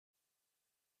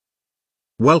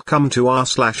Welcome to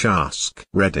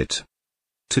r/AskReddit.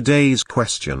 Today's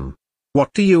question.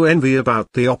 What do you envy about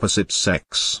the opposite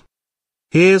sex?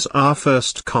 Here's our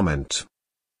first comment.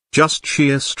 Just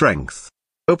sheer strength.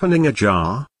 Opening a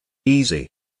jar? Easy.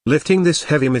 Lifting this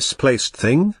heavy misplaced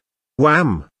thing?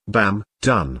 Wham, bam,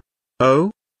 done. Oh?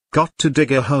 Got to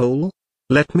dig a hole?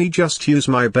 Let me just use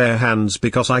my bare hands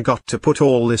because I got to put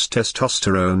all this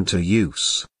testosterone to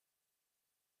use.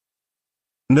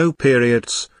 No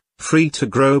periods, free to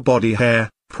grow body hair,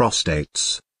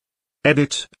 prostates.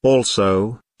 Edit.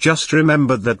 Also, just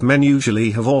remember that men usually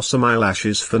have awesome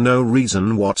eyelashes for no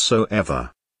reason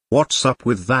whatsoever. What's up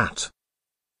with that?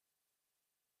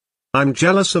 I'm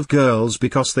jealous of girls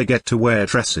because they get to wear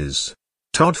dresses.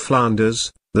 Todd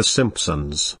Flanders, The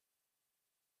Simpsons.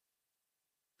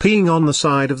 Peeing on the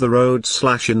side of the road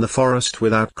 / in the forest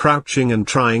without crouching and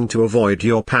trying to avoid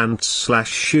your pants /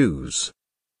 shoes.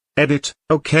 Edit.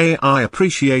 Okay, I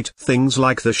appreciate things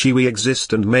like the shiwi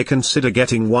exist and may consider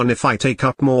getting one if I take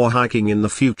up more hiking in the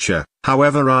future,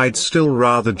 however I'd still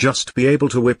rather just be able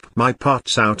to whip my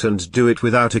parts out and do it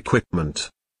without equipment.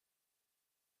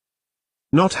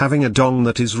 Not having a dong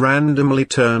that is randomly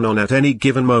turn on at any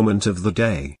given moment of the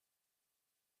day.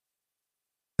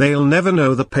 They'll never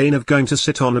know the pain of going to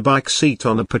sit on a bike seat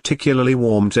on a particularly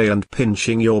warm day and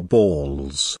pinching your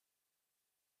balls.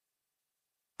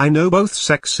 I know both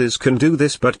sexes can do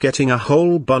this, but getting a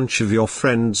whole bunch of your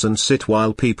friends and sit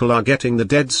while people are getting the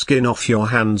dead skin off your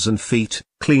hands and feet,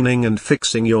 cleaning and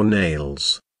fixing your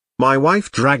nails. My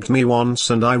wife dragged me once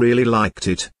and I really liked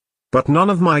it. But none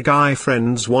of my guy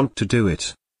friends want to do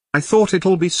it. I thought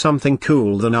it'll be something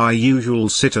cool than our usual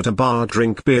sit at a bar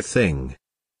drink beer thing.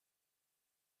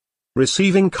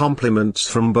 Receiving compliments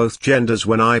from both genders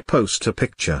when I post a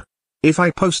picture. If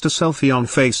I post a selfie on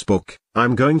Facebook,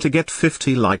 I'm going to get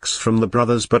 50 likes from the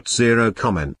brothers but 0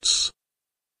 comments.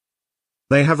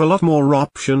 They have a lot more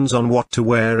options on what to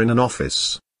wear in an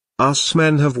office. Us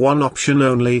men have one option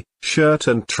only, shirt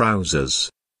and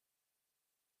trousers.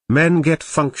 Men get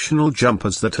functional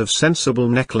jumpers that have sensible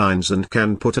necklines and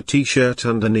can put a t-shirt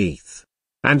underneath.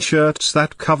 And shirts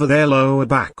that cover their lower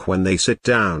back when they sit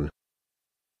down.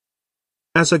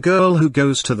 As a girl who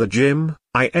goes to the gym,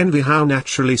 I envy how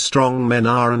naturally strong men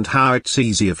are and how it's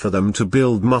easier for them to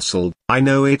build muscle. I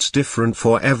know it's different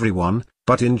for everyone,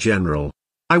 but in general.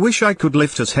 I wish I could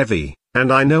lift as heavy,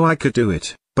 and I know I could do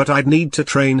it, but I'd need to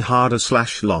train harder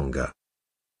 / longer.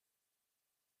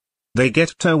 They get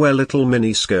to wear little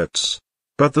mini skirts.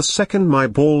 But the second my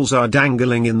balls are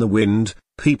dangling in the wind,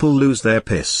 people lose their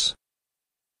piss.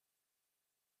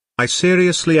 I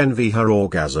seriously envy her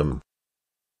orgasm.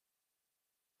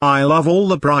 I love all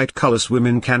the bright colors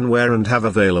women can wear and have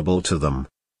available to them.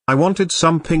 I wanted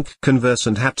some pink Converse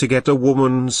and had to get a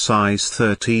woman's size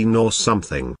 13 or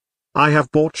something. I have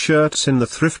bought shirts in the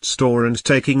thrift store and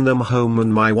taking them home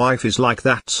and my wife is like,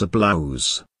 that's a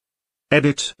blouse.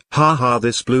 Edit. Haha,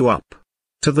 this blew up.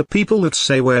 To the people that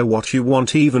say wear what you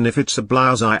want even if it's a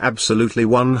blouse, I absolutely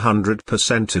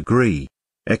 100% agree.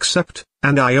 Except,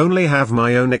 and I only have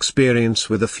my own experience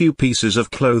with a few pieces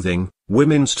of clothing,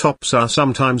 women's tops are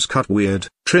sometimes cut weird,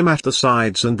 trim at the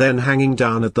sides and then hanging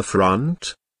down at the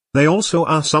front. They also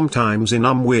are sometimes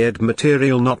in weird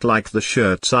material, not like the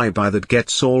shirts I buy that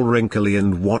gets all wrinkly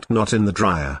and whatnot in the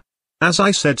dryer. As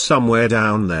I said somewhere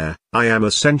down there, I am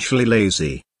essentially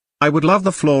lazy. I would love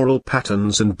the floral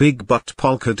patterns and big butt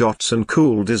polka dots and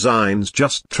cool designs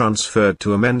just transferred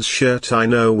to a men's shirt I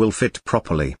know will fit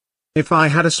properly. If I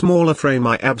had a smaller frame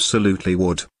I absolutely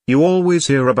would. You always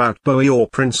hear about Bowie or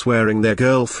Prince wearing their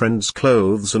girlfriend's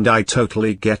clothes and I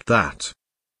totally get that.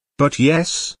 But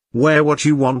yes, wear what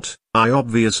you want, I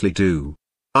obviously do.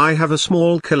 I have a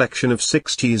small collection of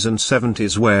 60s and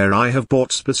 70s wear I have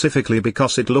bought specifically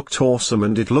because it looked awesome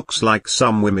and it looks like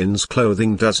some women's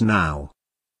clothing does now.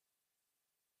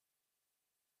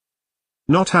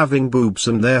 Not having boobs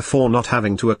and therefore not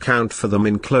having to account for them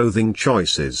in clothing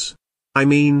choices. I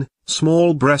mean,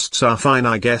 small breasts are fine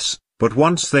I guess, but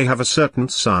once they have a certain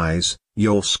size,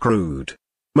 you're screwed.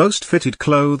 Most fitted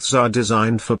clothes are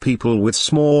designed for people with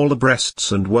smaller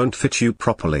breasts and won't fit you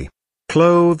properly.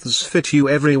 Clothes fit you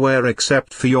everywhere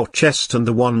except for your chest, and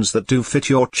the ones that do fit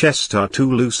your chest are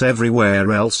too loose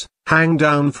everywhere else, hang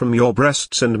down from your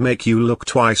breasts and make you look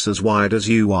twice as wide as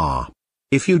you are.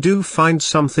 If you do find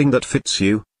something that fits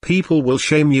you, people will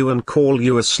shame you and call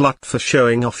you a slut for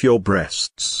showing off your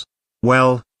breasts.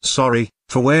 Well, sorry,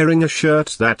 for wearing a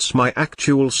shirt that's my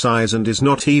actual size and is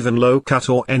not even low cut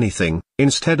or anything,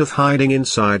 instead of hiding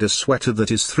inside a sweater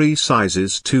that is 3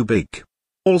 sizes too big.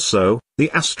 Also, the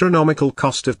astronomical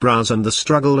cost of bras and the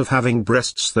struggle of having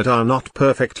breasts that are not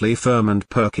perfectly firm and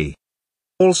perky.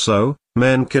 Also,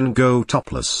 men can go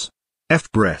topless. F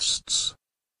breasts.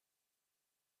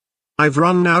 I've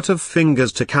run out of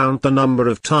fingers to count the number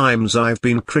of times I've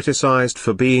been criticized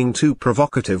for being too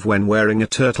provocative when wearing a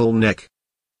turtleneck.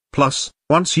 Plus,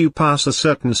 once you pass a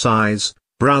certain size,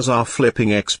 bras are flipping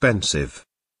expensive.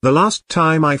 The last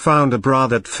time I found a bra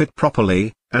that fit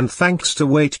properly, and thanks to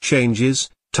weight changes,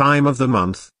 time of the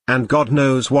month, and God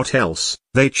knows what else,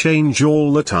 they change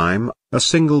all the time, a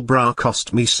single bra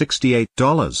cost me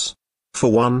 $68.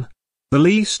 For one. The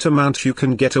least amount you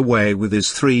can get away with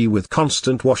is 3 with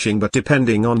constant washing, but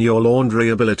depending on your laundry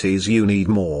abilities you need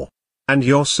more. And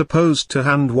you're supposed to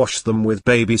hand wash them with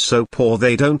baby soap or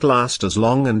they don't last as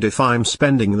long, and if I'm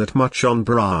spending that much on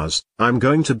bras, I'm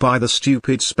going to buy the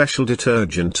stupid special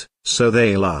detergent, so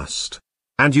they last.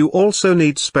 And you also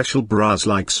need special bras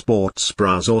like sports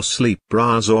bras or sleep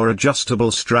bras or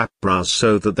adjustable strap bras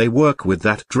so that they work with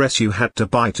that dress you had to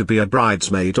buy to be a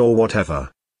bridesmaid or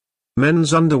whatever.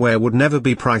 Men's underwear would never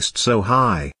be priced so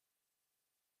high.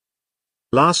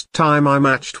 Last time I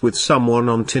matched with someone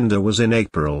on Tinder was in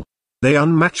April. They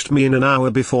unmatched me in an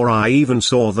hour before I even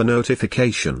saw the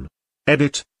notification.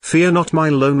 Edit, fear not my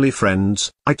lonely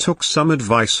friends, I took some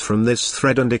advice from this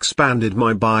thread and expanded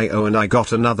my bio and I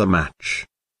got another match.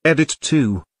 Edit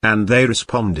 2, and they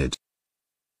responded.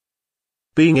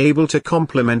 Being able to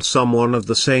compliment someone of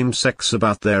the same sex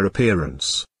about their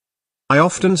appearance. I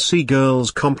often see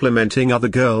girls complimenting other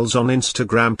girls on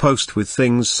Instagram post with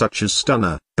things such as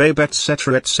stunner, babe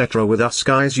etc. With us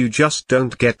guys you just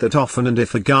don't get that often, and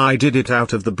if a guy did it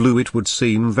out of the blue it would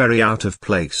seem very out of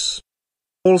place.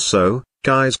 Also,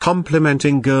 guys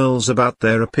complimenting girls about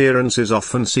their appearance is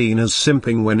often seen as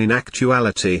simping when in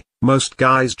actuality, most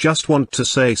guys just want to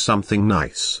say something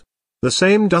nice. The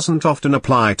same doesn't often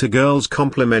apply to girls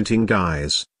complimenting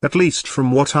guys, at least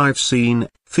from what I've seen.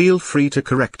 Feel free to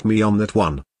correct me on that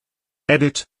one.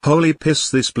 Edit, holy piss,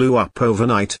 this blew up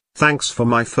overnight, thanks for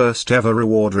my first ever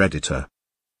reward Redditor.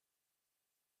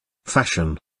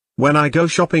 Fashion. When I go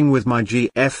shopping with my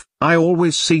GF, I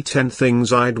always see 10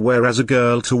 things I'd wear as a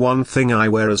girl to 1 thing I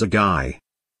wear as a guy.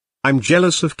 I'm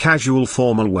jealous of casual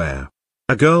formal wear.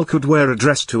 A girl could wear a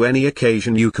dress to any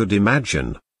occasion you could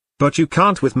imagine. But you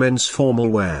can't with men's formal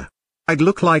wear. I'd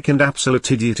look like an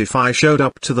absolute idiot if I showed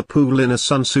up to the pool in a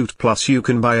sunsuit, plus you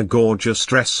can buy a gorgeous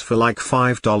dress for like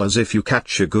 $5 if you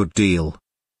catch a good deal.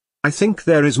 I think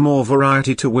there is more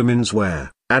variety to women's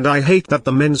wear, and I hate that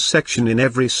the men's section in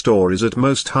every store is at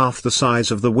most half the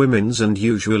size of the women's and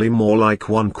usually more like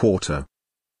 1/4.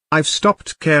 I've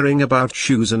stopped caring about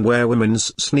shoes and wear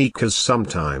women's sneakers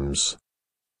sometimes.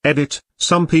 Edit,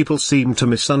 some people seem to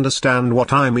misunderstand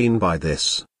what I mean by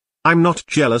this. I'm not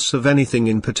jealous of anything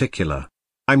in particular.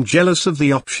 I'm jealous of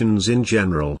the options in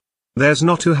general. There's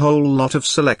not a whole lot of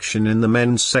selection in the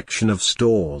men's section of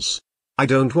stores. I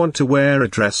don't want to wear a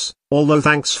dress, although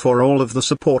thanks for all of the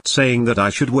support saying that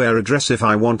I should wear a dress if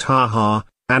I want, haha,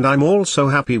 and I'm also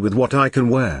happy with what I can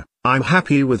wear. I'm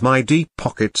happy with my deep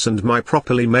pockets and my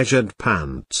properly measured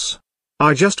pants.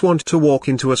 I just want to walk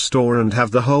into a store and have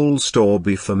the whole store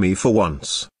be for me for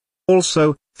once.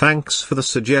 Also, thanks for the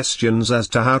suggestions as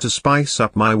to how to spice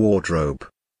up my wardrobe.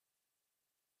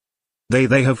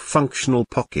 They have functional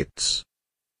pockets.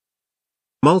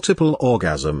 Multiple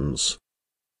orgasms.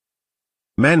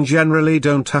 Men generally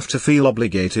don't have to feel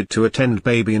obligated to attend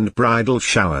baby and bridal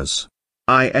showers.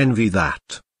 I envy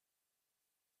that.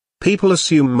 People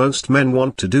assume most men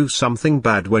want to do something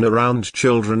bad when around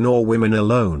children or women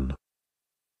alone.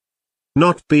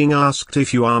 Not being asked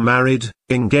if you are married,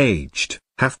 engaged,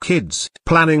 have kids,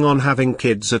 planning on having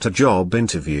kids at a job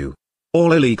interview.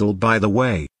 All illegal, by the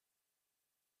way.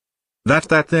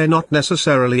 That they're not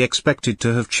necessarily expected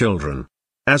to have children.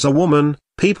 As a woman,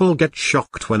 people get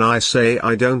shocked when I say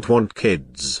I don't want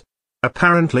kids.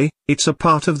 Apparently, it's a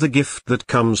part of the gift that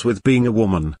comes with being a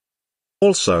woman.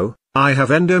 Also, I have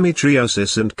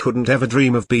endometriosis and couldn't ever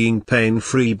dream of being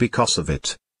pain-free because of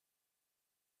it.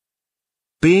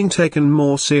 Being taken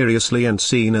more seriously and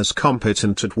seen as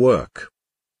competent at work.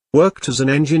 Worked as an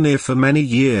engineer for many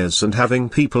years, and having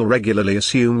people regularly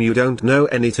assume you don't know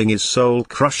anything is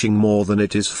soul-crushing more than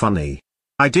it is funny.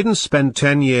 I didn't spend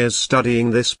 10 years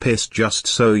studying this piss just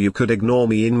so you could ignore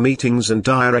me in meetings and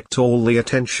direct all the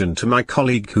attention to my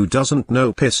colleague who doesn't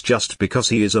know piss just because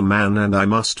he is a man and I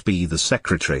must be the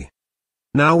secretary.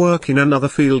 Now work in another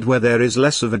field where there is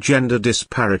less of a gender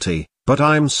disparity, but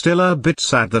I'm still a bit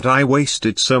sad that I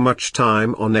wasted so much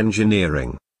time on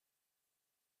engineering.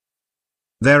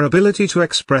 Their ability to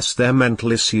express their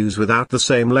mental issues without the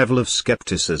same level of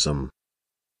skepticism.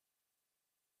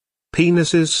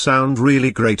 Penises sound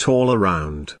really great all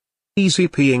around. Easy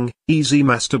peeing, easy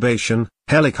masturbation,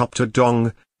 helicopter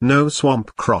dong, no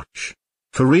swamp crotch.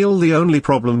 For real, the only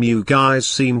problem you guys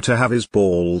seem to have is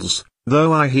balls,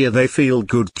 though I hear they feel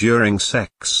good during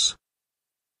sex.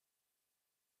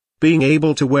 Being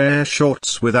able to wear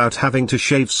shorts without having to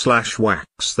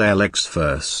shave/wax their legs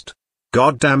first.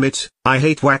 God damn it, I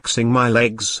hate waxing my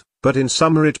legs, but in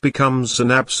summer it becomes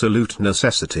an absolute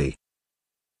necessity.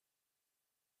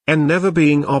 And never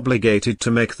being obligated to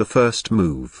make the first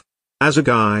move. As a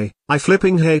guy, I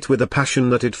flipping hate with a passion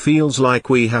that it feels like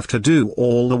we have to do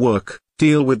all the work,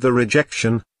 deal with the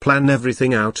rejection, plan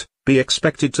everything out, be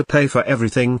expected to pay for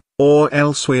everything, or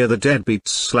else we're the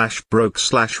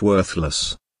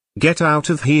deadbeats/broke/worthless. Get out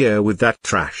of here with that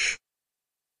trash.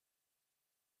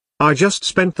 I just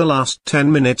spent the last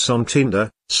 10 minutes on Tinder,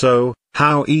 so,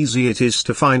 how easy it is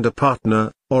to find a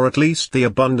partner, or at least the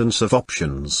abundance of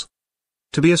options.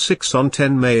 To be a 6 on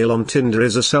 10 male on Tinder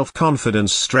is a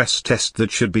self-confidence stress test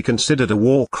that should be considered a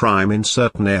war crime in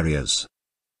certain areas.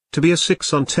 To be a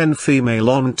 6 on 10 female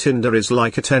on Tinder is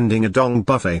like attending a dong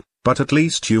buffet, but at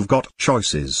least you've got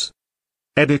choices.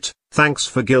 Edit, thanks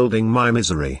for gilding my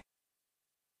misery.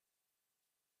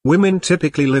 Women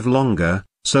typically live longer,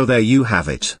 so there you have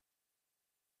it.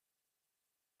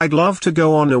 I'd love to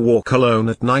go on a walk alone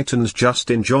at night and just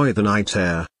enjoy the night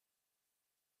air.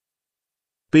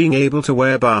 Being able to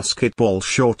wear basketball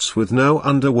shorts with no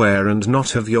underwear and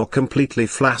not have your completely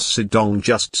flaccid dong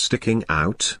just sticking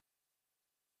out.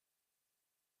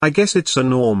 I guess it's a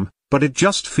norm, but it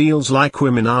just feels like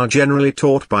women are generally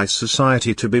taught by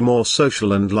society to be more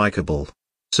social and likable.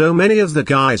 So many of the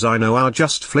guys I know are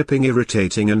just flipping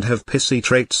irritating and have pissy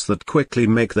traits that quickly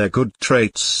make their good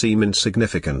traits seem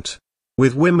insignificant.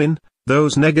 With women,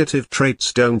 those negative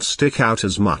traits don't stick out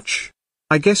as much.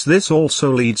 I guess this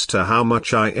also leads to how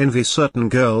much I envy certain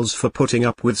girls for putting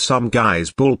up with some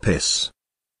guys' bull piss.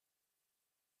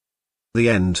 The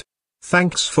end.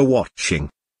 Thanks for watching.